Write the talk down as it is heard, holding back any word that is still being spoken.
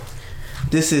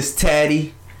This is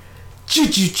Taddy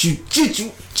Jonesy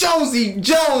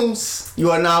Jones. You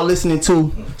are now listening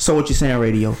to So What You Saying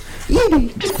Radio. So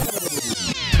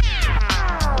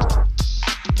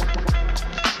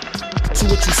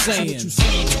what you saying?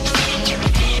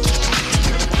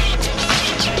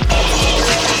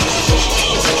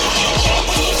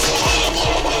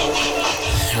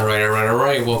 All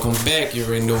right. Welcome back. You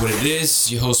already know what it is.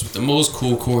 Your host with the most,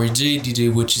 Cool Corey G,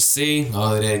 DJ What You Say,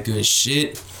 all of that good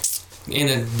shit. In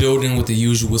a building with the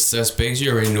usual suspects.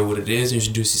 You already know what it is.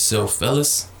 Introduce yourself,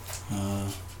 fellas.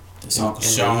 This Uncle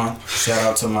Sean. Shout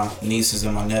out to my nieces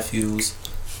and my nephews.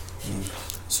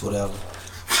 It's whatever.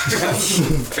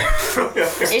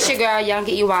 It's your girl, Young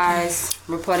E. Wise,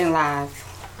 reporting live.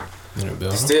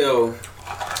 Still,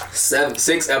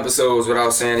 6 episodes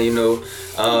without saying,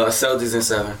 Celtics in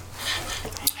 7.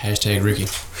 Hashtag Ricky.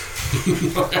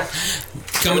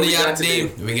 Coming to y'all today,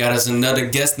 we got us another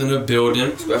guest in the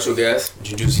building. Special guest.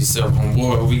 Introduce yourself on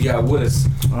board. We got with us.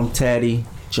 I'm Taddy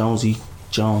Jonesy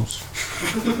Jones.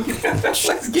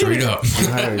 Straight up.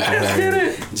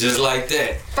 Just like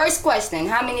that. First question,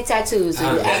 how many tattoos do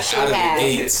you actually have?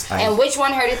 8. And which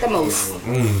one hurt it the most?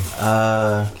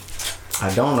 I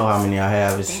don't know how many I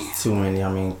have. It's too many.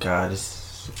 I mean, God,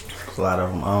 it's a lot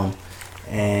of them.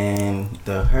 And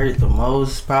the hurt the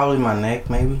most, probably my neck,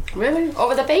 maybe. Really?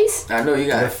 Over the face? I know you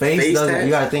got the face doesn't. tats?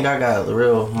 You gotta think I got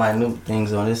real minute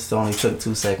things on this. Only took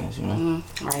 2 seconds, you know.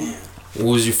 Mm-hmm. Right.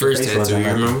 What was your first tattoo? You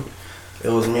remember? It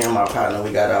was me and my partner.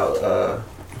 We got out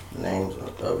names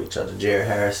of each other. Jared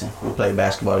Harrison. We played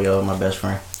basketball together. My best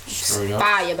friend.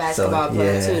 Fire basketball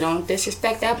player too. Don't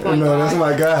disrespect that point. No, that's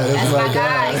my guy. That's my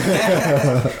guy.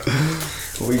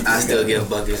 I still get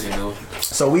buckets,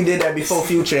 So we did that before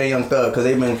Future and Young Thug, because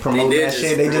they've been promoting that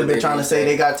shit. They just been trying to say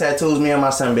they got tattoos. Me and my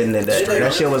son been did that.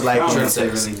 That shit was like I just seen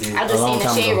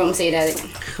the shade room say that.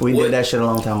 We did that shit a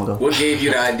long time ago. What gave you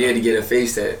the idea to get a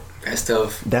face tat? That's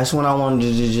tough. That's when I wanted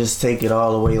to just take it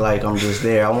all the way, like I'm just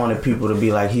there. I wanted people to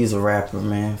be like, he's a rapper,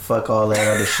 man. Fuck all that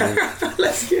other shit.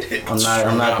 Let's get it. I'm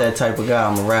not that type of guy.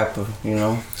 I'm a rapper,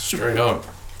 Straight up.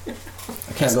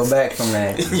 I can't go back from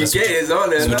that. You can't. It's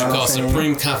on there. That's what you call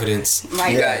supreme confidence.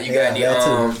 Right. You got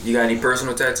any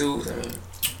personal tattoos?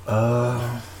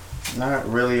 Not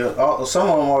really. Some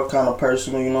of them are kind of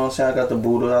personal, you know what I'm saying? I got the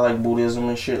Buddha. I like Buddhism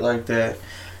and shit like that.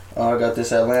 I got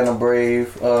this Atlanta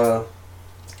Brave. I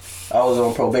was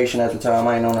on probation at the time.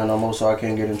 I ain't on that no more, so I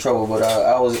can't get in trouble. But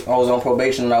I was on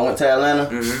probation and I went to Atlanta.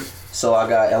 Mm-hmm. So I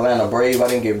got Atlanta Brave. I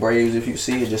didn't get Braves. If you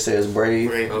see, it just says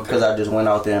Brave. Because I just went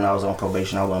out there and I was on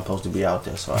probation. I wasn't supposed to be out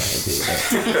there, so I did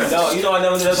that. No, I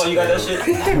never knew that's why you got that shit.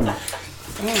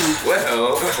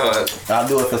 Well, I'll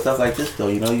do it for stuff like this though.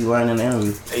 You learn in the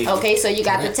interview. Okay, so you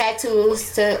got the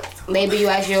tattoos to label you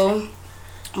as your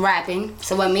rapping.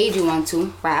 So what made you want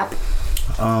to rap?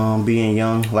 Being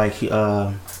young, like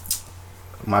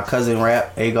my cousin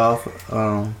rap, Agolf.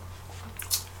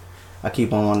 I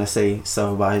keep on wanting to say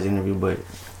stuff about his interview, but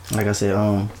like I said,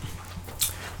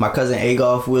 my cousin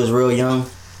Agolf, we was real young,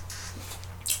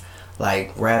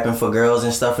 like rapping for girls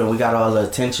and stuff, and we got all the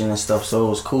attention and stuff, so it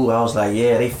was cool. I was like,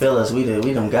 yeah, they feel us. We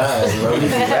them guys, bro. We be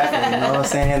rapping, you know what I'm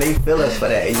saying? They feel us for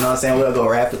that, you know what I'm saying? We'll go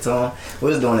rap it to them.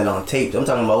 We was doing it on tape. I'm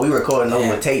talking about we recording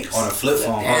over tapes on a flip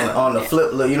phone, on the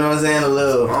flip, you know what I'm saying? A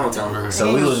little.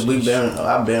 So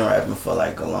I've been rapping for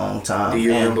like a long time. Do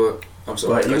you remember? I'm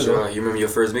sorry, you remember your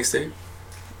first mixtape?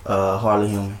 Hardly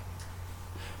Human.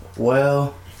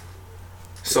 Well,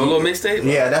 solo mixtape?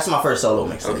 Yeah, that's my first solo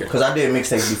mixtape. Okay. Because I did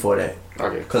mixtapes before that.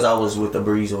 Okay. Because I was with the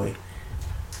Breezeway.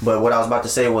 But what I was about to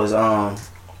say was,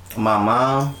 my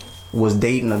mom was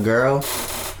dating a girl,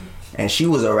 and she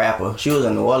was a rapper. She was a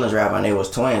New Orleans rapper, and they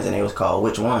was twins, and they was called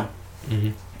Which One?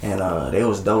 Mm-hmm. And they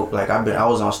was dope. Like I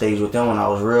was on stage with them when I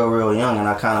was real young, and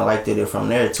I kind of liked it from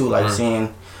there too. Like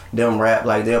seeing them rap,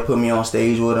 like they'll put me on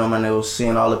stage with them, and they was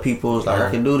seeing all the people. It's like I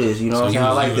can do this, you know what I'm saying?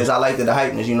 I like this. I liked the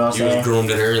hypeness, you know what I'm saying? You was groomed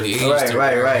at an early age.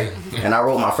 Right. And I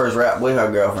wrote my first rap with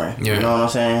her girlfriend. Yeah. You know what I'm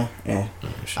saying? And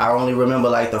I only remember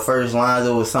like the first lines.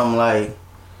 It was something like,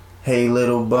 "Hey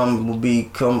little bumblebee,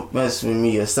 come mess with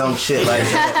me," or some shit like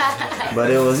that.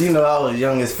 But it was, I was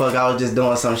young as fuck. I was just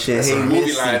doing some shit. Hey,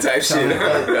 movie line type shit. You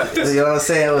know what I'm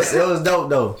saying? It was dope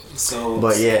though.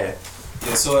 But yeah.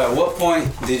 Yeah, so at what point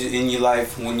did you, in your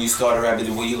life, when you started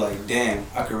rapping, were you like, damn,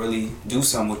 I could really do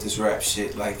something with this rap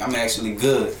shit? Like, I'm actually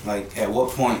good. Like, at what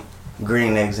point?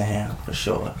 Green Eggs and Ham, for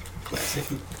sure.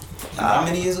 How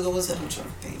many years ago was that? I'm trying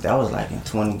to think. That was like in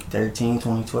 2013,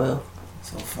 2012.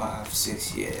 So 5,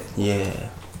 6 years. Yeah.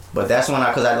 But that's when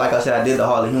like I said, I did the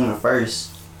Hardly Human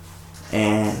first.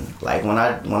 And like when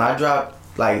I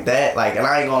dropped like that. Like, and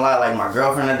I ain't gonna lie, like my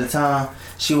girlfriend at the time,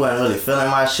 she wasn't really feeling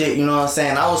my shit. You know what I'm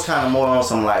saying? I was kind of more on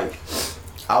some like,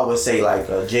 I would say like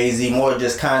a Jay-Z, more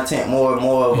just content, more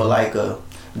of a like a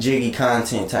Jiggy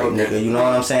content type nigga. You know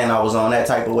what I'm saying? I was on that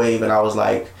type of wave, and I was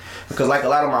like, because like a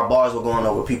lot of my bars were going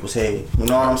over people's head. You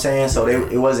know what I'm saying? So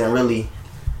it wasn't really.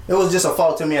 It was just a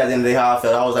fault to me at the end of the day how I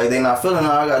felt. I was like, they not feeling it.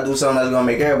 I gotta do something that's gonna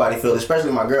make everybody feel,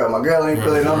 especially my girl. My girl ain't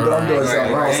feeling it. I'm doing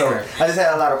something wrong. So I just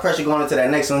had a lot of pressure going into that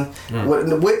next one.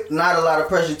 With not a lot of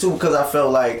pressure too, because I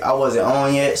felt like I wasn't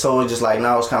on yet. So it was just like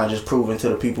now it's kind of just proving to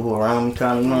the people who are around me,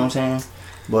 kind of. You know what I'm saying?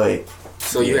 But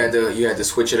so you had to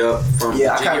switch it up from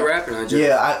Jiggy rapping.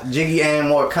 Jiggy and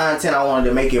more content. I wanted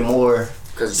to make it more.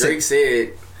 Because Drake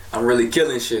said, I'm really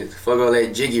killing shit. Fuck all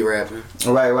that Jiggy rapping.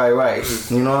 Right.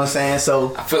 You know what I'm saying?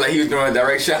 So I feel like he was doing a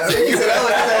direct shot at you.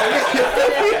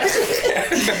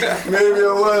 Maybe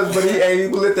it was, but he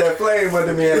lit that flame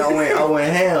under me, and I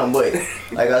went ham. But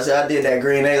like I said, I did that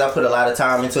Green Eggs. I put a lot of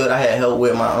time into it. I had help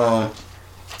with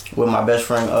my best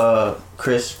friend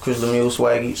Chris Lemieux,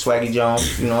 Swaggy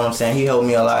Jones. You know what I'm saying? He helped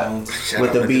me a lot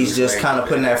with the beats, just kind of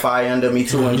putting that fire under me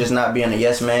too, and just not being a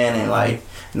yes man and like.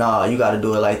 Nah, you gotta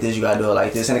do it like this, you gotta do it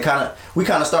like this. And we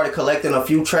kind of started collecting a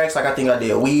few tracks. Like I think I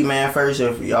did Weed Man first,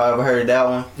 if y'all ever heard that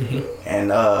one.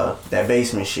 And that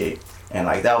Basement shit. And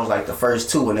like that was like the first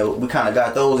two, and we kind of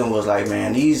got those and was like,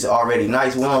 man, these already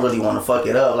nice. We don't really want to fuck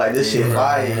it up. Like this shit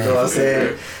fire, you know what I'm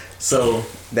saying? So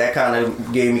that kind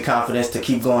of gave me confidence to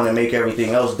keep going and make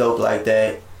everything else dope like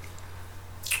that.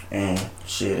 And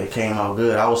shit, it came out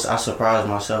good. I surprised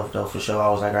myself though, for sure. I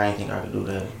was like, I didn't think I could do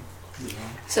that.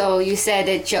 So you said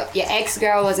that your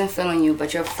ex-girl wasn't feeling you,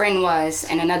 but your friend was.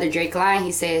 And another Drake line,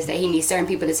 he says that he needs certain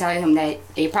people to tell him that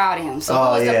they proud of him. So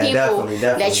who's the people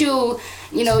that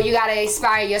you know, you gotta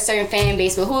inspire your certain fan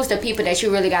base, but who's the people that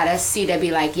you really gotta see that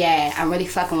be like, yeah, I'm really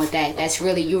fucking with that. That's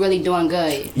really, you really doing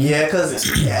good. Yeah, because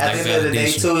at the end of the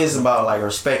day too, it's about like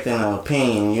respecting an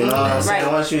opinion. You know what I'm saying?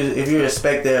 Once if you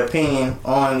respect their opinion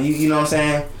on you know what I'm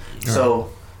saying? So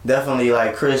definitely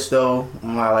like Chris though,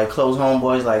 my like close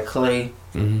homeboys like Clay.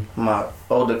 My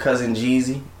older cousin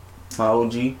Jeezy, my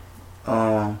OG,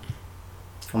 my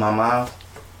mom,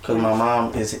 cause my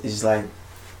mom is like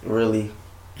really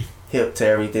hip to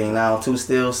everything now too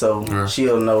still, so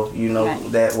she'll know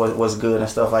that what's good and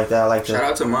stuff like that. I like shout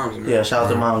out to moms, man. Yeah, shout out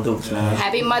to Mom Dukes, man.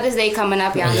 Happy Mother's Day coming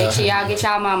up, y'all. Make sure y'all get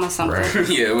y'all mama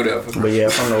something. Yeah, whatever. But yeah,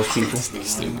 from those people.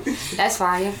 That's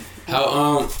fire.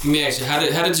 How let me ask you, how did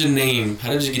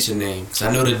you get your name? Cause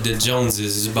I know that the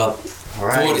Joneses is about.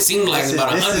 Right. 40, it seemed like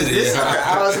about 100.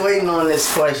 I was waiting on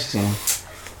this question,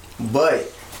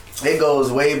 but it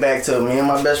goes way back to me and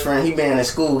my best friend. He been in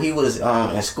school. He was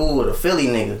in school with a Philly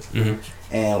nigga,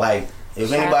 and like if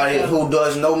anybody who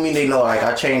does know me, they know like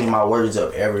I change my words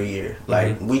up every year.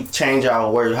 Like we change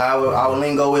our words. However our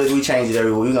lingo is, we change it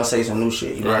every week. We gonna say some new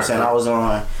shit. You know what I'm saying? I was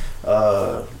on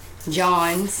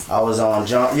John's. I was on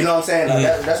John. You know what I'm saying?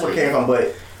 Like, that's where it came from,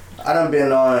 but. I done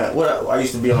been on I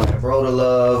used to be on that Bro to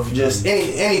Love, just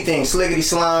anything, Slickety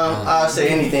Slime. I'll say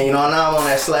anything, you know. Now I'm on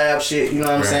that slab shit, you know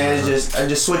what I'm saying? It's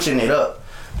just switching it up.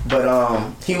 But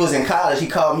he was in college. He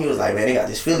called me. He was like, man, they got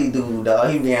this Philly dude,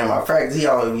 dog. He be in my practice. He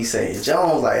always be saying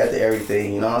Jones like after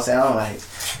everything, you know what I'm saying? I'm like,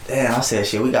 damn. I said,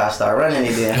 shit, we gotta start running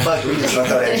it then. Fuck it, we just gonna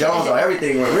throw that Jones on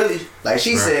everything. But really, like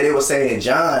she said, it was saying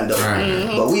John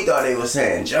though, but we thought they was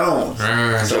saying Jones.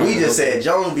 So we just said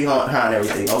Jones behind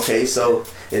everything. Okay, so.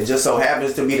 It just so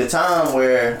happens to be the time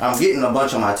where I'm getting a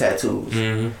bunch of my tattoos.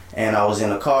 And I was in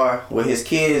the car with his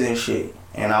kids and shit.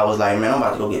 And I was like, man, I'm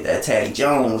about to go get that Taddy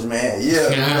Jones, man. Yeah,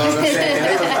 you know what I'm saying? And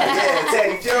they was like, yeah,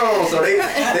 Taddy Jones. So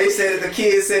they said it, the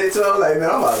kids said it too. I was like, man,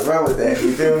 I'm about to run with that.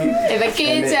 You feel me? If a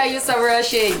kid tell you some real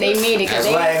shit, they mean it. That's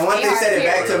right. And once they said it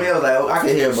back to me, I was like, I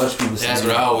could hear a bunch of people saying That's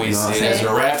what I always say. As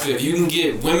a rapper, if you can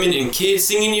get women and kids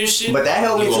singing your shit. But that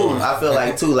helped me too. I feel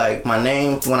like too, like my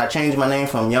name, when I changed my name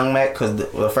from Young Mac, because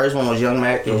the first one was Young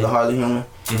Mac, it was the Harley Human.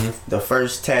 The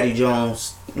first Taddy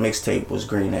Jones mixtape was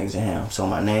Green Eggs and Ham. So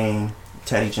my name,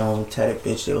 Taddy Jones, Taddy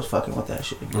bitch, they was fucking with that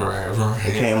shit. Right.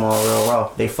 It came on real raw.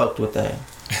 They fucked with that.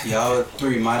 Y'all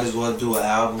three might as well do an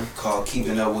album called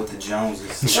Keeping Up with the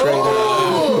Joneses.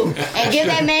 Ooh. And give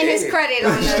that man his credit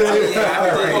on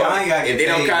that. If they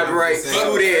don't copyright,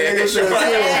 sue there.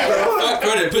 Fuck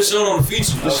credit, put Sean on the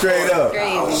feature. Straight up.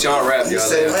 Sean rap, y'all. You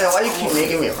said, man, why you keep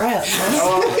making me rap?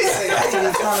 I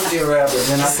was trying to be a rapper,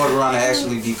 then I fuck around and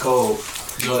actually be cold.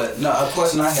 But no, a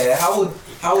question I had: How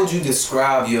would you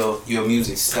describe your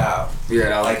music style?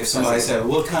 Yeah, like if somebody said,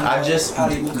 what kind of? I just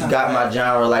got my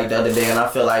genre like the other day, and I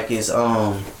feel like it's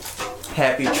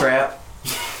happy trap.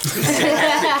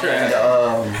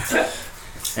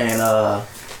 And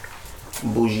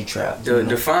bougie trap.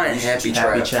 Define happy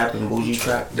trap. Happy trap and bougie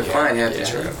trap. Define happy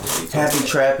trap. Happy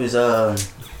trap is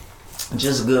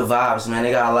just good vibes, man.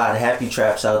 They got a lot of happy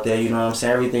traps out there, you know what I'm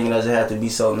saying? Everything doesn't have to be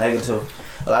so negative.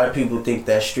 A lot of people think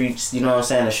that streets, you know what I'm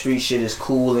saying, the street shit is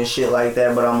cool and shit like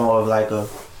that, but I'm more of like a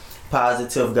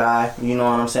positive guy, you know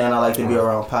what I'm saying? I like to be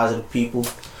around positive people.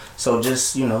 So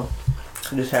just, you know,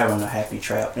 just having a happy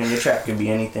trap. And your trap could be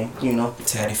anything, you know.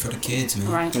 Tatty for the kids, man.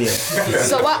 Right. Yeah.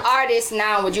 So what artist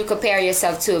now would you compare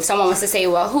yourself to? If someone wants to say,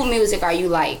 well, who music are you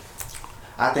like?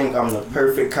 I think I'm the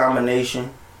perfect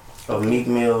combination of Meek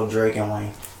Mill, Drake, and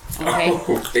Wayne.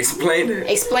 Okay. Explain it.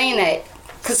 Explain that.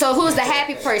 So who's the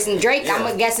happy person? Drake,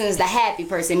 I'm guessing, is the happy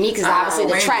person. Meek is obviously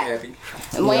the Wayne trap. happy.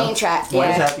 Wayne trap,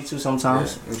 Wayne's yeah. happy too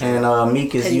sometimes. And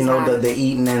Meek is, you know, the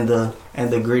eating and the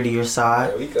grittier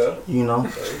side. There we go. You know.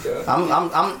 There we go.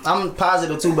 I'm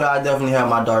positive too, but I definitely have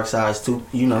my dark sides too.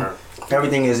 You know.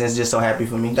 Everything is just so happy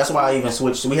for me. That's why I even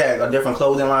switched. We had a different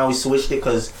clothing line. We switched it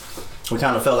because we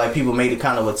kind of felt like people made it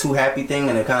kind of a too happy thing,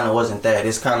 and it kind of wasn't that.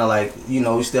 It's kind of like, you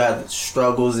know, we still had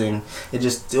struggles, and it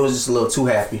was just a little too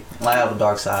happy. I have a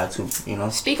dark side too, you know.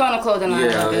 Speak on the clothing line.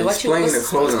 Yeah, explain the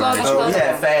clothing line. We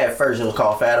had Fad first. It was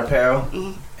called Fad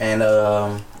Apparel, and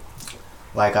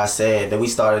like I said, that we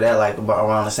started that like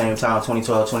around the same time,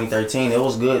 2012, 2013. It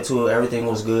was good too. Everything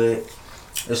was good.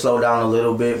 It slowed down a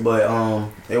little bit, but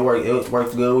it worked. It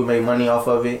worked good. We made money off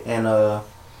of it, and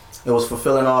it was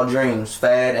fulfilling all dreams.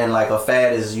 Fad, and like a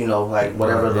fad is, you know, like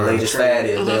whatever the latest fad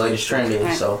is, the latest trend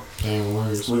is. So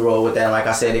we roll with that. And like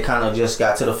I said, it kind of just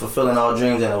got to the fulfilling all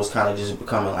dreams, and it was kind of just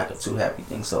becoming like a too happy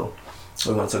thing. So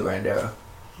we went to Grandera,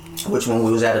 which when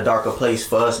we was at a darker place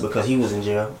for us because he was in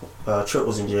jail. Trip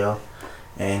was in jail,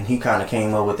 and he kind of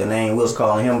came up with the name. We was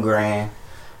calling him Grand.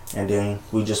 And then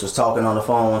we just was talking on the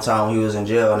phone one time when he was in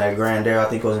jail, and that Grandera, I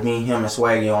think it was me, him, and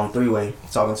Swaggy on three-way,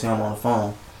 talking to him on the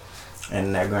phone.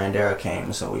 And that Grandera came,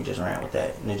 and so we just ran with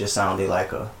that. And it just sounded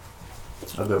like a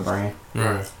good brand.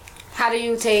 Right. How do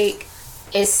you take,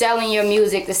 is selling your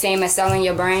music the same as selling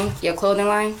your brand, your clothing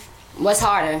line? What's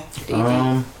harder, do you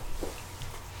think?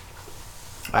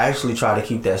 I actually try to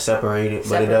keep that separated,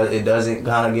 but it doesn't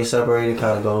kind of get separated. It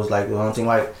kind of goes like the one thing.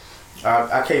 Like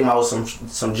I came out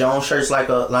with some Jones shirts like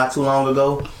not too long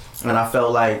ago, and I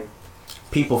felt like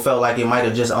people felt like it might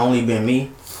have just only been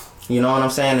me. You know what I'm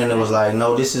saying? And it was like,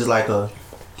 no, this is like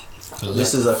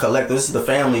this is a collective. This is the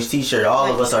family's T-shirt.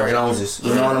 All of us are Joneses.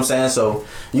 You know what I'm saying? So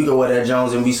you could wear that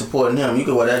Jones and be supporting him. You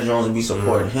could wear that Jones and be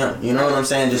supporting him. You know what I'm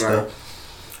saying? Just to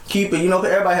keep it. You know,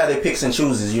 everybody have their picks and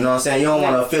chooses. You know what I'm saying? You don't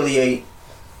want to affiliate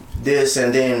this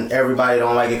and then everybody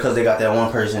don't like it because they got that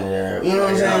one person there. You know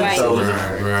what I'm saying? Right.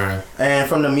 So, and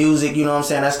from the music, you know what I'm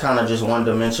saying? That's kind of just one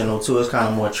dimensional too. It's kind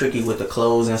of more tricky with the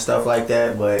clothes and stuff like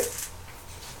that, but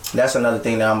that's another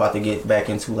thing that I'm about to get back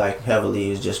into like heavily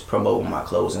is just promoting my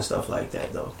clothes and stuff like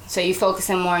that though. So you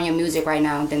focusing more on your music right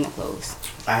now than the clothes?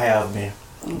 I have been.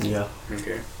 Yeah.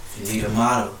 Okay. You need a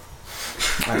model.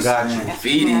 I got you.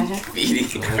 Feedy.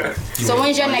 So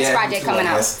when's your next project coming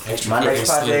out? My next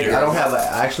project,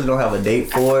 I actually don't have a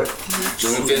date for it.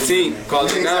 June 15th. Call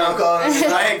it now.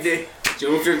 Like day.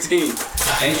 June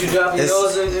 15th. Ain't you dropping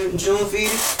yours in June,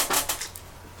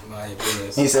 Feedy? My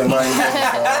goodness. He said money.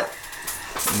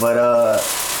 But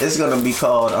it's gonna be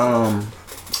called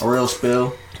Real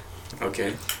Spill.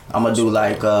 Okay. I'm gonna do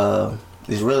like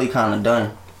it's really kind of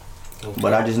done,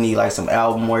 but I just need like some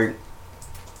album work,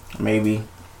 maybe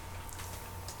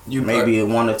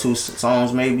one or two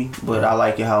songs maybe. But I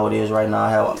like it how it is right now.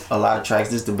 I have a lot of tracks.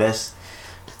 This is the best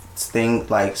thing,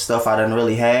 like stuff I done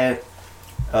really had.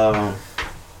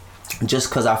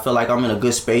 Just cause I feel like I'm in a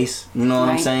good space. You know what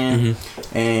I'm saying?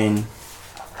 And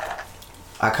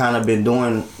I kind of been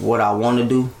doing what I want to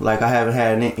do. Like I haven't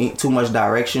had too much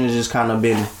direction. It's just kind of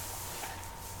been,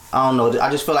 I don't know. I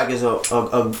just feel like it's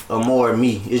a more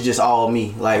me. It's just all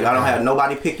me. Like I don't have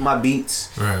nobody picked my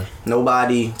beats. Right.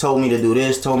 Nobody told me to do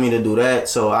this, told me to do that.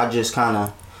 So I just kind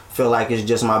of feel like it's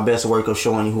just my best work of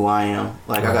showing you who I am.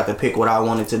 Like I got to pick what I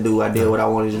wanted to do. I did what I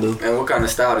wanted to do. And what kind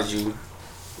of style did you?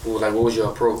 What was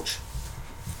your approach?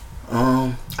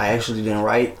 I actually didn't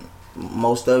write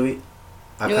most of it.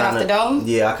 You went off the dome?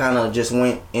 Yeah, I kind of just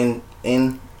went in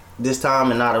this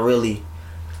time and not really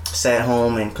sat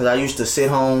home, and because I used to sit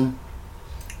home,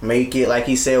 make it like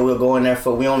he said. We'll go in there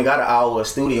we only got an hour of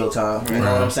studio time. You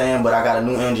know what I'm saying? But I got a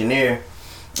new engineer,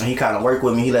 and he kind of work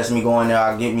with me. He lets me go in there.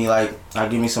 I give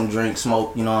me some drink,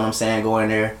 smoke. You know what I'm saying? Go in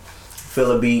there,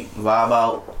 feel a beat, vibe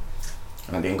out,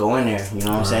 and then go in there. You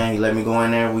know what I'm saying? He let me go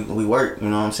in there. We work. You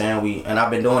know what I'm saying? And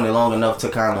I've been doing it long enough to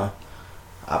kind of.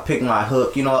 I pick my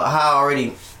hook. You know how I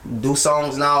already do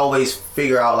songs now. I always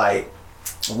figure out like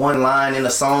one line in a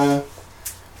song,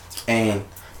 and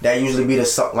that usually be the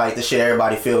shit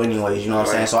everybody feel anyways. You know what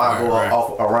I'm saying? So I go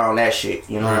off around that shit.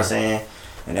 You know what I'm saying?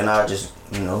 And then I just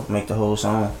make the whole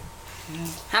song.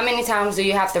 How many times do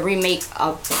you have to remake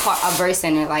a verse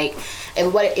in it? Like,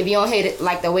 if you don't hit it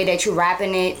like the way that you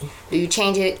rapping it, do you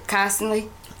change it constantly?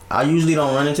 I usually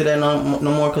don't run into that no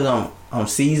more because I'm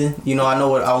seasoned. You know, I know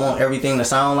what I want everything to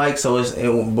sound like. So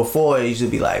before it used to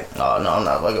be like, oh no, I'm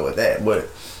not fucking with that. But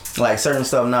like certain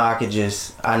stuff now,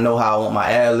 I know how I want my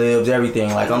ad libs, everything.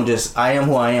 Like I am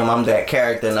who I am. I'm that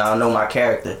character now. I know my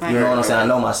character. You know what I'm saying? I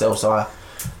know myself, so I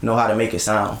know how to make it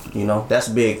sound. You know, that's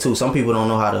big too. Some people don't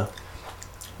know how to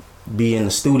be in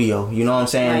the studio. You know what I'm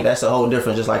saying? Right. That's a whole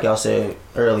different, just like y'all said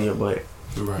earlier. But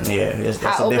yeah, that's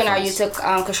how open difference. Are you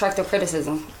to constructive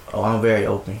criticism? Oh, I'm very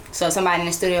open. So if somebody in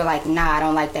the studio like, nah, I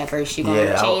don't like that verse, you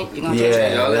gonna change? You gonna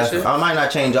change all that shit? I might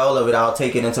not change all of it. I'll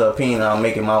take it into opinion and I'll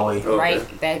make it my way. Okay.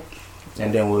 Right. That.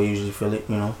 And then we'll usually feel it,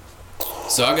 you know.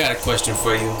 So I got a question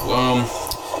for you.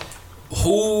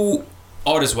 Who,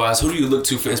 artist-wise, who do you look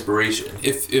to for inspiration,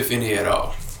 if any at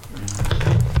all?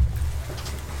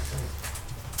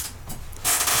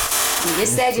 You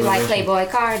just said you like Playboi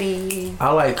Carti.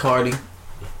 I like Carti.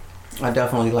 I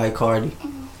definitely like Carti.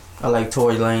 I like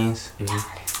Tory Lanez.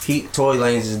 Tory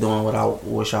Lanez is doing what I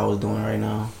wish I was doing right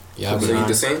now. Y'all gonna need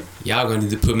to sing? Y'all gonna need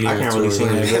to put me I on can't Tory really sing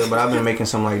Lanez. that good, but I've been making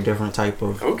some like different type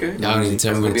of. Okay. Y'all need to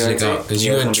tell me what to check out, because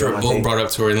you and Trip both brought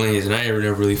up Tory Lanez, and I ain't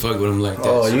never really fucked with him like that.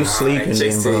 Oh, you sleeping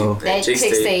then, bro? That Chick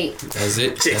State. That's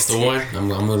it. That's the one. I'm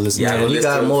gonna listen to Yeah, it. he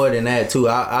got more than that too.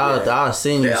 I'll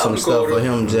send you some stuff for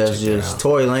him. Just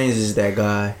Tory Lanez is that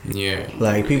guy. Yeah.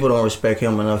 Like people don't respect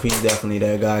him enough. He's definitely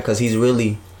that guy because he's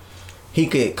really,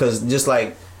 cause just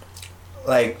like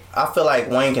I feel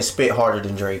like Wayne can spit harder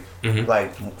than Drake.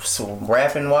 Like so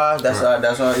rapping wise, that's what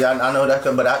I know that.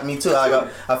 But me too.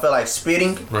 I feel like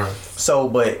spitting. Right. So,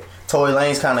 but Tory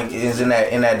Lanez kind of is in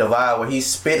that divide where he's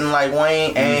spitting like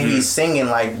Wayne and he's singing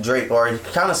like Drake, or he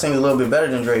kind of sings a little bit better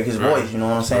than Drake. His voice, you know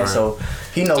what I'm saying? So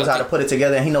he knows how to put it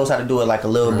together, and he knows how to do it like a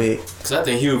little bit. Because I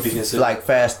think he would be considered like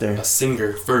faster. a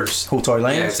singer first. Who, Tory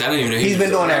Lanez? Yeah, 'cause I don't even know he's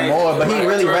been doing that more, but he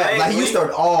really rap. Like he used to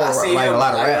like a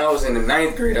lot of rap. When I was in the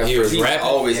 9th grade, He was rapping.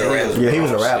 always a rapper. Yeah, he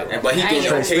was a rapper. But he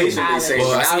can occasionally sing.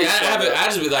 Well, I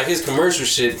just be like his commercial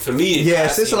shit for me. Yeah,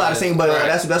 it's a lot of singing, but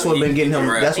that's what been getting him.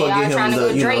 That's what getting him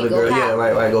the girl. Yeah,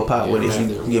 right. Go pop with it.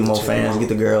 You get more fans, get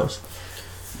the girls.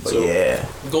 But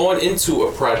so, going into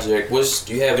a project,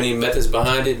 do you have any methods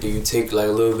behind it? Do you take like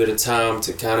a little bit of time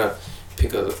to kind of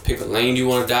pick a lane you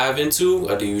want to dive into,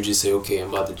 or do you just say, okay, I'm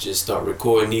about to just start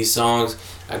recording these songs?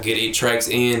 I get 8 tracks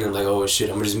in, and like, oh shit,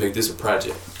 I'm gonna just make this a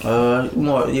project.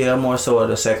 More so of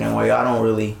the second way.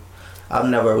 I've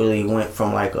never really went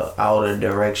from like a outer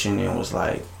direction and was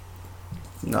like,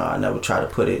 no, I never try to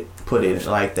put it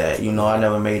like that. You know, I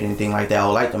never made anything like that. I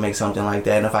would like to make something like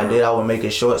that, and if I did, I would make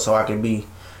it short so I could be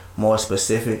more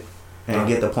specific and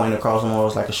get the point across more.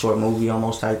 It's like a short movie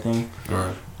almost type thing.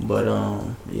 Right. But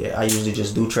I usually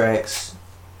just do tracks.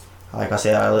 Like I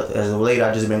said, as of late,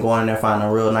 I just been going in there, finding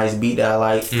a real nice beat that I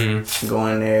like, go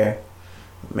in there,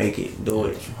 make it, do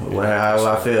it, however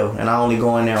I feel. And I only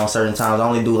go in there on certain times. I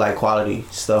only do like quality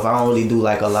stuff. I don't really do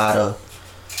like a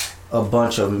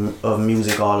bunch of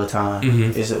music all the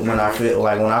time. It's when I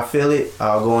feel it,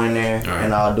 I'll go in there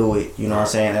and I'll do it. You know what I'm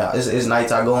saying? It's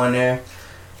nights I go in there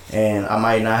and I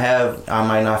might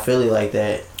not feel it like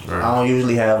that. I don't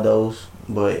usually have those,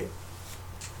 but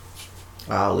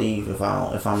I'll leave if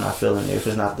I'm not feeling it, if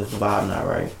it's not the vibe not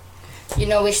right. You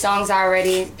know which songs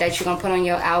already that you're gonna put on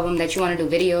your album that you want to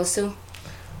do videos to?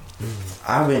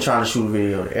 I've been trying to shoot a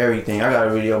video to everything. I got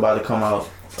a video about to come out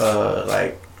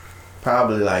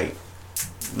probably like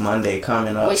Monday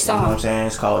coming up. Which song? You know what I'm saying?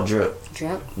 It's called Drip.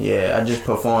 Drip? Yeah, I just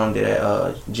performed it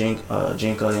at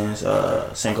Jinko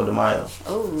and Cinco de Mayo.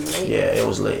 Oh, lit. Yeah, it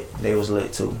was lit. They was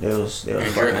lit too. They was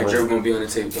Drip gonna be on the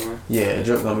tape, though. Yeah,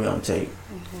 Drip gonna be on the tape.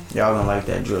 Y'all gonna like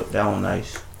that Drip. That one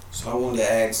nice. So I wanted to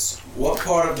ask, what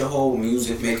part of the whole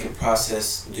music making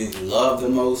process do you love the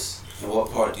most, and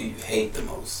what part do you hate the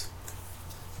most?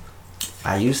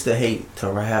 I used to hate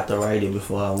to have to write it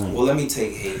before I went. Well, let me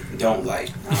take hate. Don't like.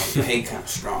 Hate kind of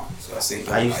strong, so I say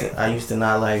don't like. I used to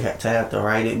not like to have to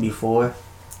write it before,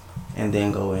 and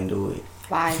then go and do it.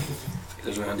 Why?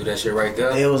 Because you want to do that shit right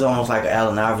there? It was almost like an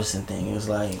Allen Iverson thing. It was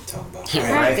like Talk about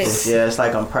practice. Yeah, it's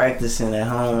like I'm practicing at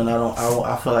home, and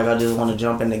I feel like I just want to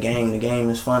jump in the game. The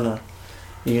game is fun to,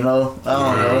 you know. I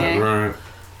don't know. Right.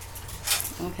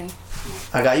 Okay.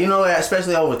 I got,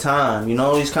 especially over time,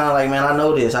 it's kind of like, man, I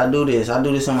know this, I do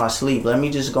this in my sleep. Let me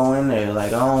just go in there.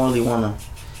 Like, I don't really want to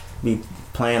be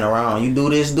playing around. You do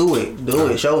this, do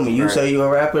it. Show me. You say you're a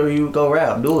rapper, you go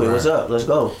rap. Do it. What's up? Let's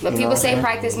go. But people say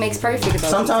practice makes perfect.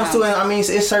 Sometimes too, and I mean,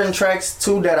 it's certain tracks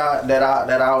too that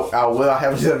I will. I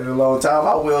haven't done it in a long time.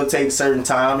 I will take certain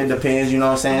time. It depends. You know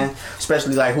what I'm saying?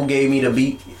 Especially like who gave me the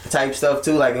beat type stuff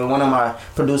too. Like one of my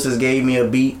producers gave me a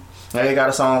beat. Like they got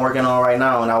a song I'm working on right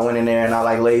now, and I went in there and I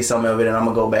like laid some of it, and I'm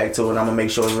gonna go back to it, and I'm gonna make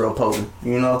sure it's real potent,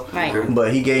 you know. Right.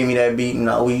 But he gave me that beat, and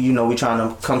we trying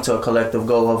to come to a collective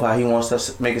goal of how he wants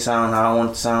to make it sound, how I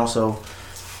want it to sound. So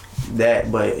that,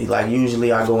 but like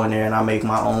usually I go in there and I make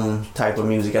my own type of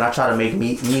music, and I try to make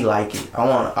me like it. I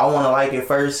want to like it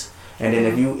first, and then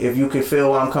if you can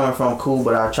feel where I'm coming from, cool.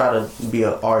 But I try to be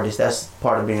an artist. That's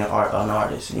part of being an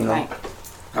artist, you know.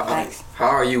 Right. How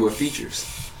are you with features?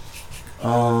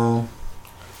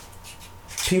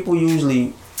 People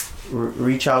usually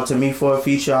reach out to me for a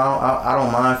feature. I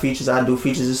don't mind features. I do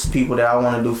features. It's people that I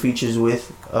want to do features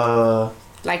with.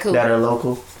 Like who? That are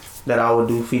local, that I would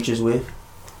do features with.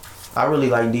 I really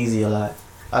like DZ a lot.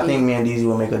 I think me and DZ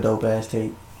will make a dope ass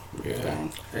tape. Yeah,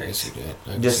 I can see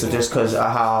that. Just cause of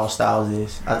how our styles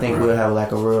is. I think we'll have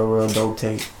like a real dope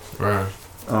tape. Right.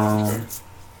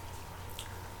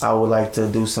 I would like to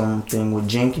do something with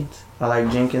Jenkins. I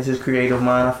like Jenkins, his creative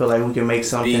mind. I feel like we can make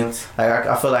something. Like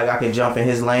I feel like I could jump in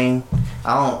his lane.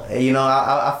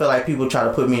 I feel like people try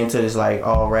to put me into this like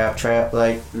all rap trap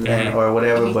like or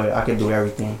whatever, but I could do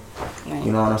everything.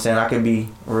 You know what I'm saying? I could be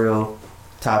real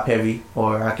top heavy,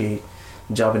 or I could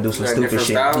jump and do some stupid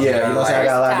shit. Styles, yeah, you know what I'm saying? I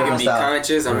got a lot of different be styles.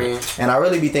 Conscious, I mean. And I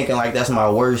really be thinking like that's my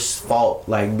worst fault,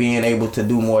 like being able to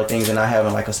do more things and not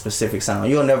having like a specific sound.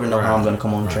 You'll never know how I'm gonna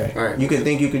come on the track. Right. You can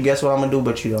think you could guess what I'm gonna do,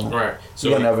 but you don't. Right. So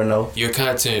you'll never know. Your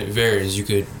content varies. You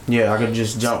could. Yeah, I could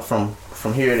just jump from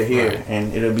here to here,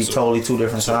 and it'll be totally two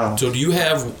different sounds. So do you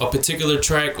have a particular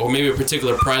track or maybe a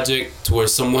particular project to where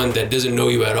someone that doesn't know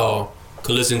you at all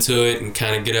could listen to it and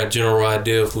kind of get a general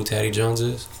idea of who Taddy Jones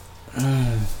is?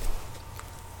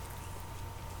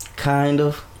 Kind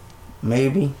of,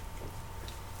 maybe.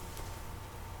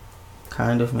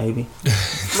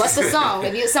 What's the song?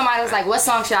 If somebody was like, what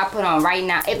song should I put on right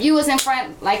now? If you was in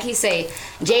front, like he say,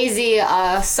 Jay-Z,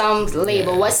 some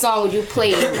label, what song would you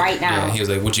play right now? Yeah, he was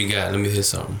like, what you got? Let me hear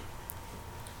something.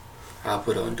 I'll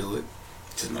put on Do It.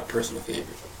 It's just my personal favorite.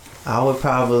 I would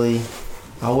probably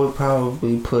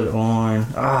put on.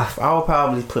 I would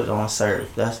probably put on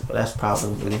Surf. That's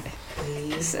probably.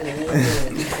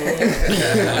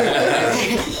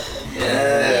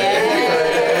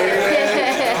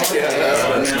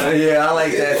 Yeah, I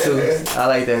like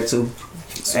that too.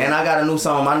 And I got a new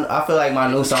song. I feel like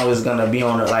my new song is gonna be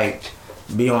on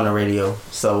the radio.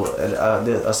 So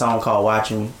a song called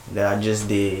 "Watching Me" that I just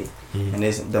did, and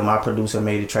my producer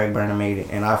made it. Track Burner made it,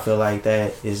 and I feel like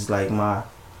that is like my.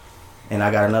 And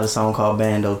I got another song called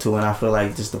 "Bando" too, and I feel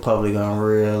like just the public gonna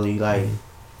really like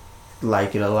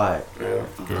it a lot. Yeah.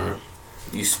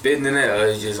 You spitting in it, or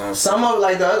it's just on? Some of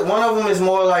one of them is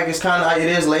more like it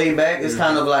is laid back. It's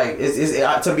kind of like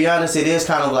to be honest, it is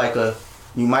kind of like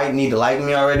you might need to like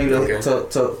me already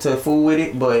to fool with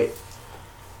it, but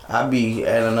I be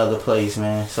at another place,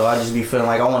 man. So I just be feeling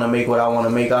like I want to make what I want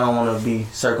to make. I don't want to be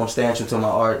circumstantial to my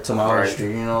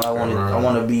artistry. You know, I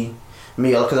want to be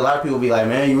me, because a lot of people be like,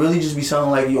 man, you really just be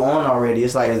sounding like you on already.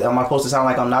 It's like, am I supposed to sound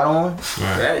like I'm not on?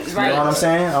 Right. You know what I'm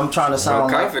saying? I'm trying to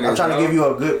sound like I'm trying to give you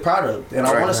a good product, and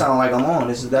I want to sound like I'm on.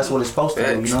 That's what it's supposed to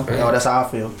do. You know, that's how I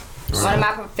feel. One of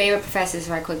my favorite professors,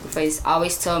 right quick before this,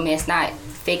 always told me it's not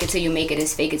fake it till you make it,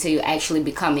 it's fake it till you actually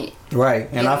become it. Right,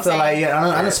 and I feel like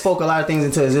I done spoke a lot of things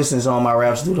into existence on my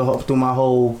raps through my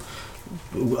whole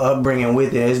upbringing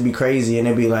with it. It'd be crazy, and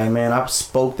it'd be like, man, I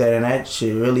spoke that, and that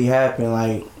shit really happened.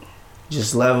 Like,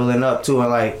 just leveling up too, and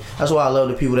like that's why I love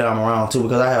the people that I'm around too,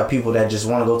 because I have people that just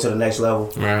want to go to the next level.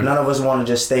 Right. None of us want to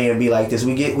just stay and be like this.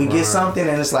 We get something,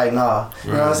 and it's like, nah.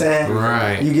 You know what I'm saying?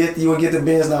 Right. You would get the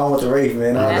Benz now. I want the Wraith,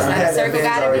 man. I had that Benz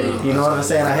already. You know what I'm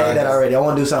saying? I had that already. I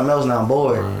want to do something else now. I'm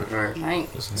bored. Right.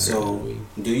 So,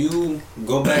 do you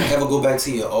ever go back to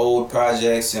your old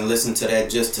projects and listen to that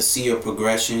just to see your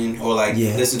progression, or like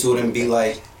listen to it and be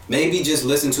like, maybe just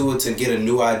listen to it to get a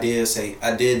new idea, say,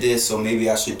 I did this, so maybe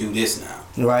I should do this now.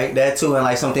 Right, that too, and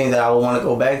like some things that I would want to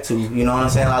go back to. You know what I'm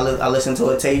saying? I listen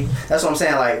to a tape. That's what I'm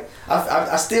saying. Like,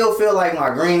 I still feel like my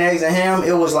Green Eggs and Ham,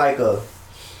 it was like a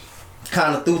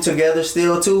kind of threw together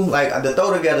still too. Like, the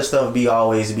throw together stuff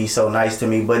always be so nice to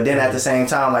me. But then at the same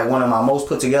time, like one of my most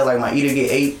put together, like my Eat or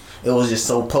Get 8, it was just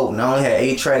so potent. I only had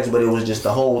 8 tracks, but it was just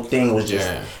the whole thing was just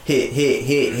hit.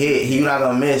 You're not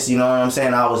gonna miss. You know what I'm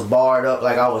saying? I was barred up,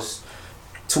 like I was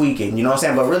tweaking. You know what I'm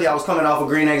saying? But really, I was coming off of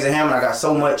Green Eggs and Ham, and I got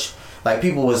so much. Like,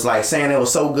 people was like saying it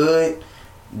was so good,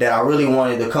 that I really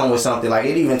wanted to come with something. Like,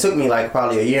 it even took me like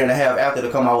probably a year and a half after to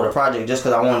come out with a project, just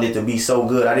because I wanted it to be so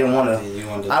good. I didn't want to.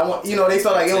 They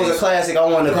felt like it was a classic. I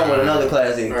wanted to come with another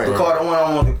classic. Right. The Carter 1,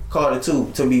 I wanted the Carter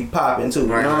 2 to be popping too.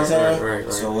 Right, you know what I'm saying?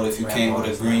 Right. So what if you came with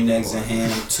a Green Eggs and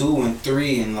Ham 2 and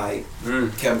 3 and like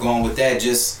kept going with that?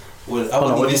 Just I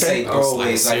wouldn't even say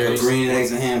throwaways, like a Green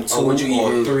Eggs and Ham 2 or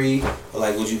 3, or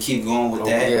like would you keep going with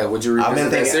that? Yeah, would you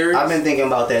revisit that series? I've been thinking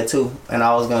about that too, and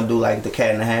I was gonna do like the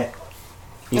Cat in the Hat.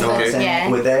 You know what I'm saying? Yeah.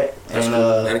 With that, That's and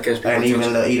cool. and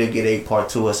even the Eat or Get 8 Part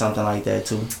 2 or something like that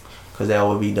too, cause that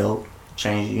would be dope.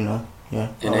 Change, you know. Yeah.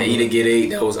 And then Eat or Get 8,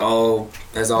 that's all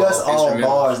That's all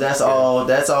bars. That's all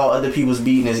other people's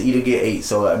beating is Eat or Get 8.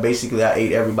 So basically, I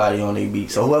ate everybody on their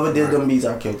beat. So whoever did them beats,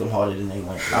 I killed them harder than they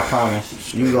went. I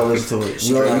promise. You go listen to it.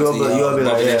 You'll be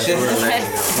like, yeah. Shout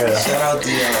out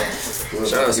to y'all.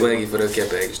 Shout out Swaggy for the Cat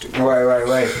package too.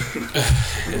 Right.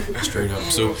 Straight up.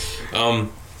 So,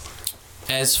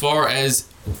 as far as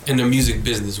in the music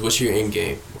business, what's your end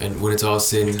game? And when it's all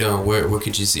said and done, where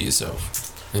could you see yourself?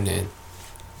 And then,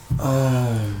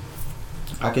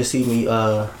 I can see me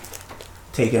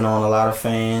taking on a lot of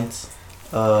fans,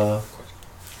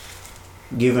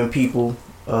 giving people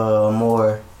a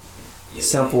more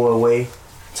simpler way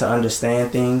to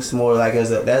understand things, more like as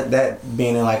that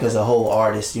being like as a whole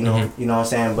artist, you know, you know what I'm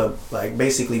saying, but like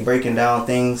basically breaking down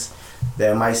things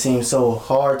that might seem so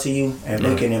hard to you and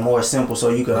making it more simple so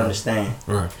you can understand.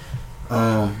 Right.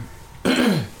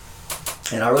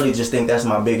 And I really just think that's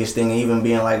my biggest thing, even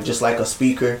being like just like a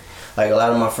speaker. Like a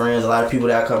lot of my friends, a lot of people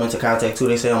that I come into contact too,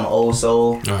 they say I'm an old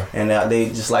soul, and they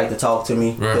just like to talk to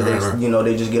me because you know,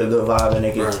 they just get a good vibe and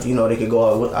they can you know, they could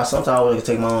go out with. Sometimes I really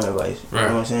take my own advice. You know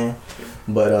what I'm saying?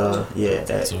 But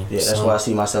that's why I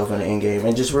see myself in the end game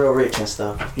and just real rich and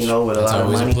stuff. You know, with a lot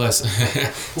of money. Who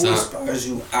inspires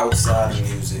you outside of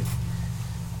music?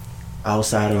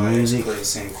 Outside of music. Play the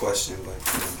same question, but.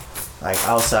 Like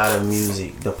outside of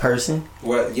music, the person.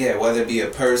 Whether it be a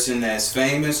person that's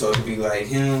famous or it be like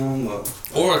him or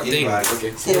a thing.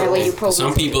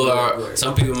 Some people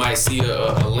might see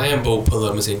a Lambo pull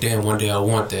up and say, "Damn, one day I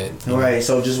want that." Right.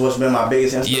 So just what's been my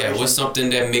biggest inspiration? Yeah. What's something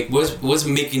that what's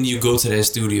making you go to that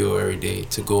studio every day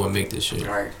to go and make this shit?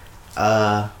 Right.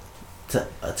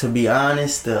 To be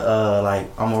honest, like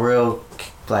I'm a real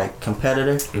like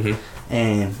competitor,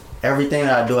 and everything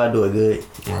that I do it good.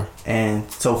 Right.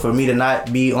 And so for me to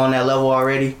not be on that level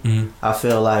already, I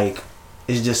feel like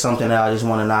it's just something that I just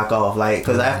want to knock off. Like,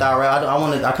 cause after I rap,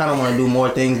 I kind of want to do more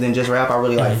things than just rap. I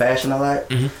really like fashion a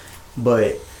lot,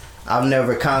 but I've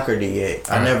never conquered it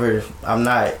yet. I'm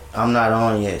not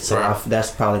on yet. So that's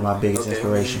probably my biggest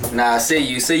inspiration. Now I see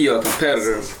you're a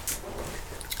competitor.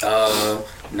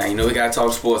 Now you know we gotta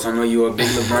talk sports. I know you're a big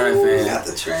LeBron fan. Got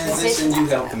the transition, you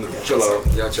helping me. Chill out,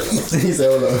 y'all chill out. He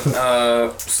said, hold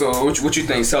up. So what you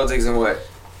think? Celtics and what?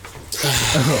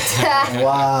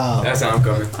 Wow. That's how I'm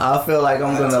coming. I feel like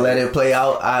I'm gonna let it play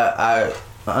out. I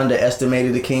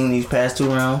underestimated the King these past 2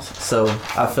 rounds, so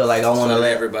I feel like I want to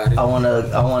let everybody. I want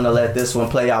to let this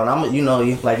one play out. And I'm, you know,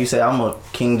 like you said, I'm a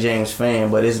King James fan,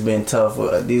 but it's been tough.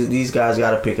 These guys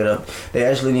got to pick it up. They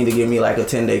actually need to give me like a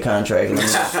 10-day contract and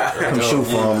come shoot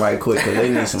for them right quick because they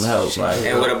need some help. Like,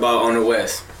 and what about on the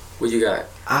West? What you got?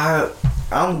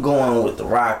 I'm going with the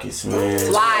Rockets, man.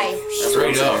 Why?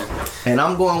 Straight up. And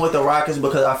I'm going with the Rockets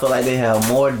because I feel like they have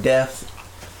more depth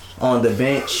on the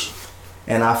bench.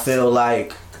 And I feel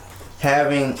like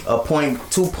having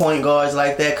 2 point guards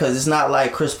like that, because it's not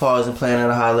like Chris Paul isn't playing at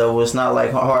a high level. It's not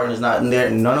like Harden is not in there.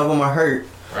 None of them are hurt.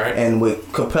 Right. And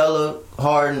with Capella,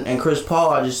 Harden, and Chris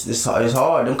Paul, it's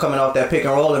hard. Them coming off that pick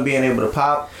and roll and being able to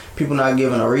pop. People not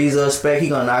giving Ariza a spec. He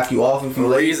gonna knock you off if you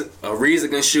late. Ariza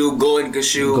can shoot. Gordon can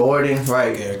shoot.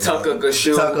 Right. Tucker can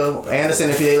shoot.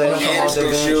 Anderson, if they let him come off the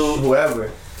bench.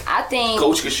 Whoever. I think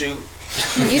Coach can shoot.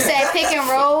 You said pick and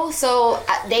roll, so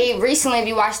they recently, if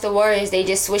you watch the Warriors, they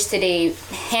just switched to the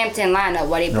Hampton lineup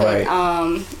where they put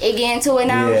Iggy into it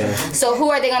now. Yeah. So who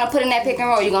are they gonna put in that pick and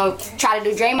roll? You gonna try to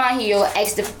do Draymond? He your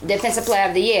ex-defensive player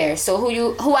of the year. So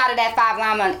who out of that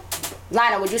 5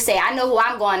 lineup would you say? I know who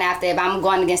I'm going after if I'm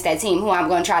going against that team. Who I'm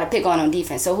gonna try to pick on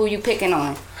defense. So who you picking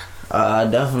on? I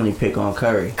definitely pick on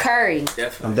Curry.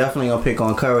 Definitely. I'm definitely gonna pick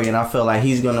on Curry, and I feel like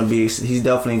he's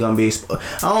definitely gonna be exposed.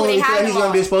 I don't really feel like he's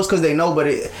gonna be exposed because they know, but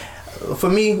for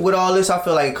me, with all this, I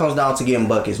feel like it comes down to getting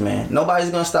buckets, man. Nobody's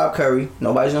gonna stop Curry.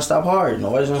 Nobody's gonna stop Harden.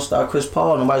 Nobody's gonna stop Chris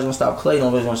Paul. Nobody's gonna stop Klay.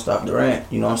 Nobody's gonna stop Durant.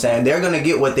 You know what I'm saying? They're gonna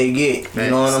get what they get. You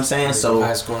know what I'm saying? So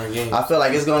I feel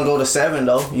like it's gonna go to 7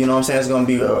 though. You know what I'm saying? It's gonna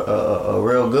be a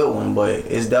real good one, but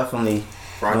it's definitely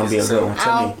gonna be a good one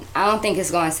to me. I don't think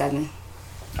it's going 7.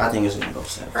 I think it's gonna go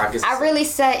 7. Rockets. I really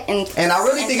said And I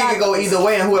really think it could go either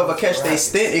way, and whoever catch they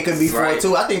stint, it could be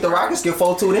 4-2. I think the Rockets can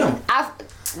 4-2 them.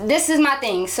 This is my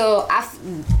thing. So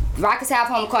Rockets have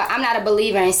home court. I'm not a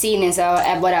believer in seedings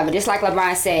or whatever. Just like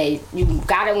LeBron said, you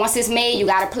gotta, once it's made, you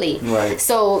gotta play. Right.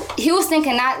 So Houston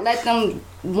cannot let them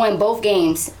win both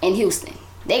games in Houston.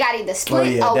 They got to either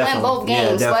split or win both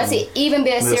games. But it's even be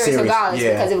a series regardless.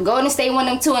 Because if Golden State win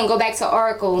them 2 and go back to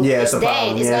Oracle, it's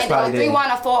dead. It's going to go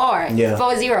 3-1 or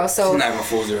 4-0. So it's not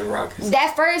going to 4-0 Rockets.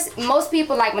 That first, most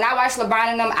people, like when I watch LeBron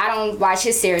and them, I don't watch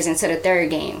his series until the 3rd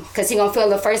game. Because he's going to fill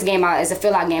the first game out as a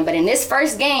fill-out game. But in this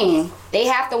first game, they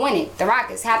have to win it. The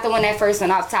Rockets have to win that first one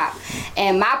off top.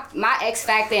 And my X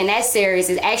factor in that series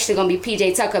is actually going to be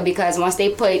PJ Tucker, because once they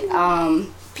put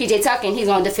PJ Tucker, and he's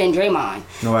gonna defend Draymond.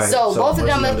 Right. So both of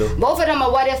them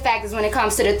are what if factors when it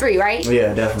comes to the 3, right?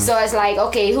 Yeah, definitely. So it's like,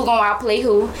 okay, who gonna outplay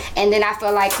who? And then I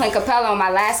feel like Clint Capella on my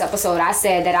last episode, I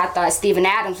said that I thought Steven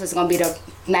Adams was gonna be the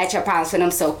matchup problems for them.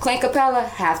 So Clint Capella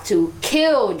have to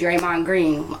kill Draymond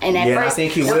Green in that I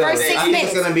think he will. First 6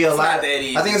 minutes. It's gonna be a lot.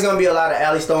 I think it's gonna be a lot of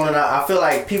alley stone, and I feel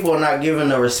like people are not giving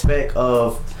the respect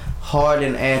of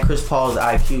Harden and Chris Paul's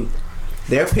IQ.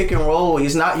 Their pick and roll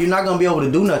is not. You're not gonna be able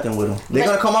to do nothing with them. They're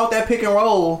gonna come out that pick and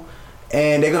roll,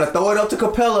 and they're gonna throw it up to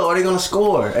Capella, or they're gonna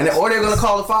score, or they're gonna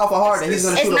call the foul for Harden. He's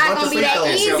gonna shoot a bunch of free throws.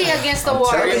 It's not gonna be that easy against the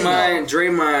Warriors.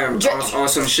 Draymond on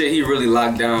some shit. He really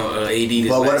locked down AD.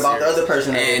 But what about the other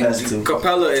person? And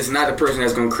Capella is not the person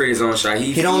that's gonna create his own shot.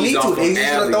 He don't need to. He's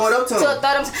just gonna throw it up to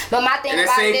him. But my thing and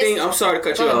about same this, thing. I'm sorry to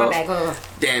cut you off.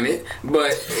 Damn it.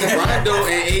 But Rondo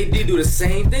and AD do the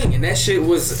same thing, and that shit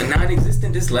was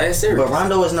non-existent this last series. But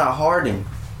Rondo is not Harden.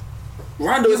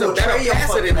 Rondo is a better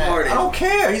passer than Harden. I don't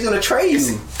care. He's gonna trade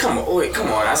you. Come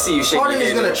on. I see you shaking. Harden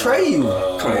is gonna trade you.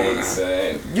 Come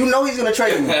on. You know he's gonna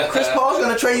trade you. Chris Paul's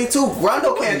gonna trade you too.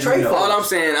 Rondo can't trade you. All I'm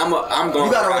saying, I'm going.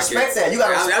 You gotta respect that. You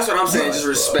gotta. That's what I'm saying. Just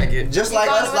respect it. Just like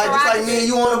us, like me and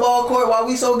you on the ball court. Why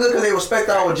we so good? Because they respect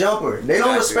our jumper. They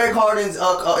don't respect Harden's.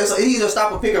 It's easy to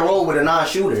stop a pick and roll with a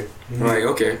non-shooter. Right.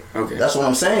 Okay. That's what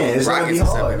I'm saying. It's Rockets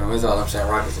gonna be hard. 7, that's all I'm saying.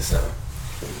 Rockets is 7.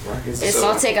 It's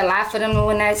gonna take a lot for them to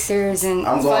win that series, and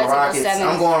I'm going Rockets.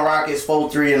 I'm going Rockets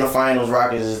 4-3 in the finals.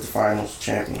 Rockets is the finals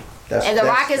champion. If the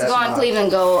Rockets go and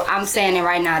Cleveland go, I'm saying it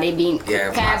right now. They beat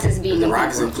Cavs is beating the them.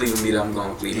 Rockets and Cleveland beat. I'm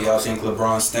going Cleveland. Do y'all think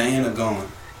LeBron's staying or going?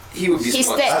 He would be.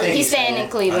 He's staying in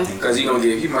Cleveland because he gonna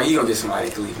get somebody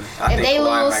in Cleveland. I think they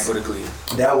Kawhi lose, might go to Cleveland.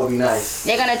 That would be nice.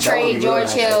 They're gonna trade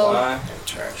George Hill.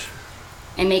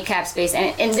 And make cap space.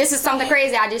 And this is something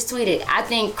crazy I just tweeted. I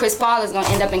think Chris Paul is going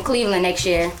to end up in Cleveland next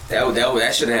year.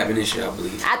 That should have happened this year, I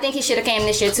believe. I think he should have came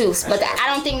this year too. But I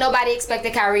don't think nobody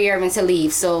expected Kyrie Irving to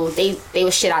leave. So they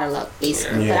were shit out of luck,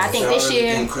 basically. Yeah. But I think this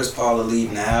year... think Chris Paul will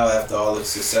leave now after all the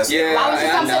success? Yeah, why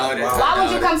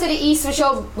would you come to the East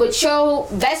with your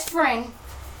best friend,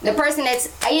 the person that's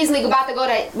easily about to go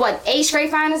to, 8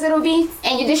 straight finals it'll be?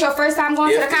 And this your first time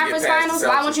going to the conference finals?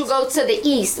 Why won't you go to the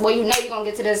East where you know you're going to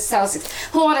get to the Celtics?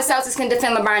 Who on the Celtics can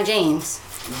defend LeBron James?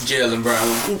 Jaylen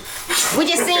Brown. We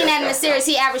just seen that in the series.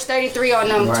 He averaged 33 on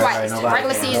them twice.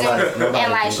 Regular season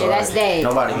and last year. That's dead.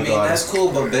 I mean, that's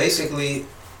cool, but basically,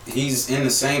 he's in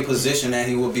the same position that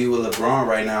he would be with LeBron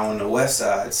right now on the West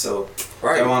Side. So,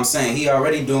 that's what I'm saying. He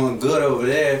already doing good over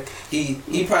there. He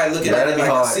probably looking at it like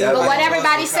a season. But what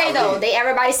everybody say though,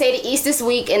 everybody say the East is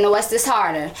weak and the West is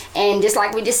harder. And just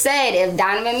like we just said, if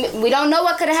Donovan, we don't know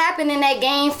what could have happened in that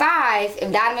game 5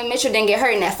 if Donovan Mitchell didn't get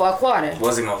hurt in that 4th quarter.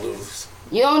 Wasn't gonna lose.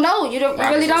 You don't know. You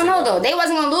really don't know though. They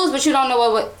wasn't gonna lose, but you don't know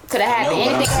what could have happened.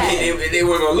 Anything could happen. They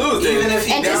weren't gonna lose. Even if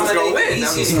he was gonna win,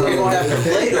 he's still gonna have to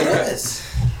play the West.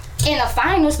 In the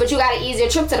finals, but you got an easier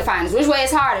trip to the finals. Which way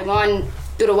is harder? Going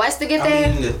through the West to get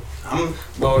there? I'm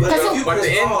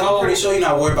pretty sure you're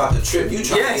not worried about the trip. You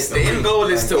trying to get the end goal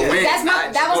is to win.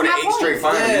 That was my point.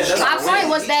 My point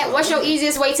was that what's your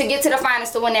easiest way to get to the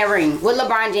finals to win that ring with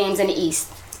LeBron James in the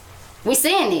East? We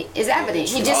seeing it. It's evident.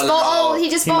 He just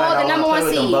fought the number 1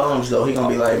 seed. Them bums, though. He gonna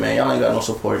be like, man, y'all ain't got no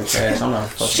supporting cast. I'm not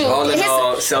fucking. All in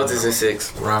all, Celtics in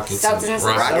 6. Rockets in 6.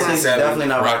 Rockets definitely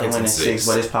not Rockets winning 6,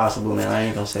 but it's possible, man. I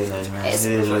ain't gonna say that, man. It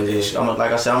is what it is.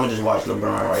 Like I said, I'm gonna just watch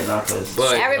LeBron right now because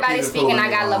everybody's speaking. I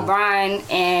got LeBron,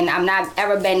 and I'm not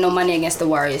ever betting no money against the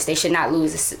Warriors. They should not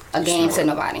lose a game to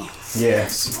nobody. Yeah.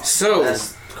 So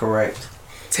that's correct.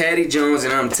 Taddy Jones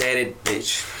and I'm Tatted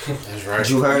Bitch. That's right.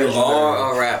 You heard? You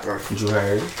are a rapper. You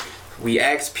heard? We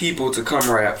asked people to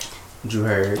come rap. You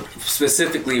heard?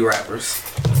 Specifically rappers.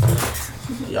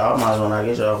 Y'all might as well not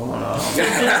get y'all going on.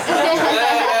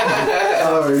 I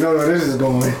already know where this is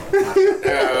going.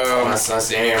 my son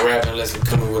saying he ain't rapping unless he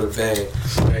coming with a bag.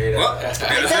 Well, I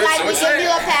feel like we give you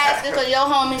a pass because your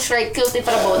homie straight killed it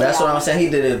for the both. That's what I'm saying. He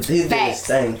did it. He did his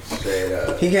thing.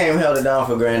 He came held it down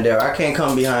for Grandel. I can't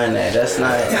come behind that. That's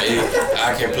not.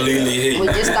 I completely hate. We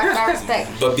just talked about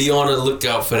respect. But be on the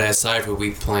lookout for that cipher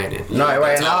we planning. No,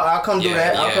 right. And I'll come do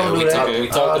that. I'll come do that. We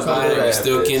talked about it. We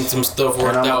still getting some stuff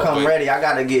worked out. And I'm come ready. I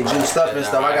gotta get juiced up and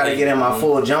stuff. I gotta get in my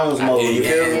full Jones mode. You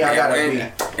feel me? I gotta be.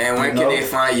 And when can they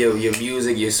find your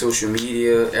music, your social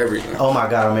media, everything? Oh my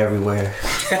God, I'm everywhere.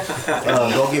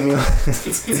 Go get me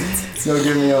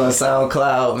on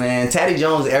SoundCloud, man. Taddy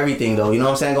Jones, everything though. You know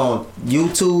what I'm saying? Go on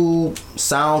YouTube,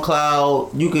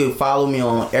 SoundCloud. You can follow me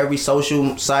on every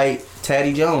social site.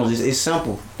 Taddy Jones. It's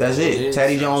simple. That's it.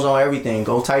 Taddy Jones on everything.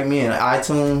 Go type me in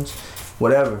iTunes,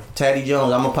 whatever. Taddy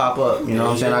Jones. I'ma pop up. You know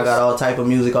what I'm saying? I got all type of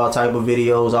music, all type of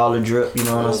videos, all the drip. You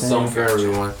know what I'm saying? Something for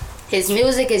everyone. His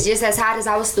music is just as hot as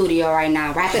our studio right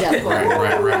now. Wrap it up, Corey.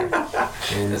 Right.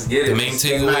 And the main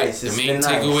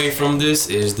takeaway from this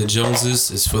is the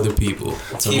Joneses is for the people.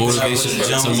 It's a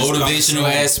motivational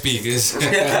ass speakers.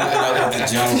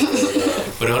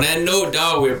 But on that note,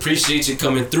 dog, we appreciate you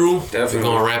coming through. Definitely. We're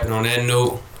gonna wrap it on that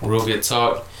note. Real good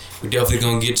talk. We definitely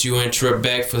gonna get you and Trip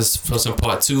back for some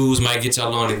part 2s. Might get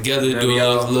y'all on together, do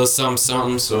a little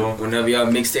something. So whenever y'all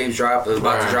mixtapes drop, it's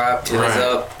about to drop. Till it's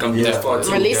up. Come do part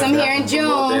 2. Release them here in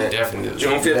June. Definitely.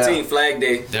 June 15th, Flag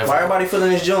Day. Why everybody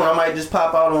feeling it's June? I might just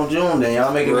pop out on June then.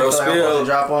 Y'all make it Real look like I'm supposed to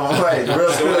drop on. Right.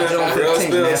 Real Spill June 15th. Real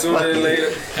Spill sooner than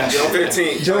later. June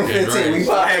 15th. June 15th. We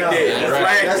popping out.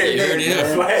 Flag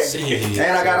Day.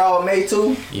 And I got all May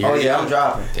too. Oh yeah, I'm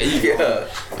dropping. There you go.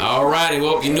 Alrighty,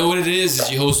 well, you know what it is.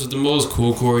 It's your host with the most,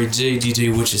 Cool Corey J,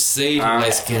 DJ What You Say,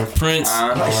 Light Skin Prince,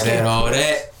 all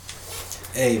that.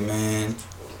 Hey man,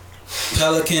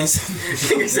 Pelicans,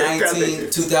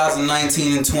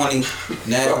 2019 and 20,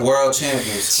 world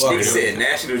champions. He said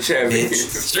national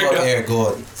champions. Fuck Eric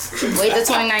Gordon. Wait till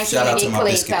 2019 to get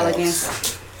played, Pelicans.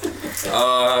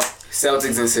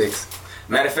 Celtics in 6.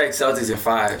 Matter of fact, Celtics in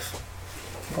 5.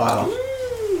 Wow.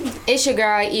 It's your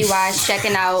girl EY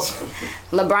checking out.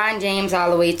 LeBron James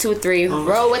all the way 2-3.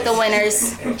 Roll with the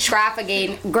winners. Strive for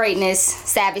greatness.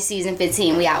 Savage season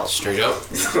 15. We out. Straight up.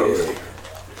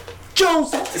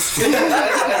 Jones.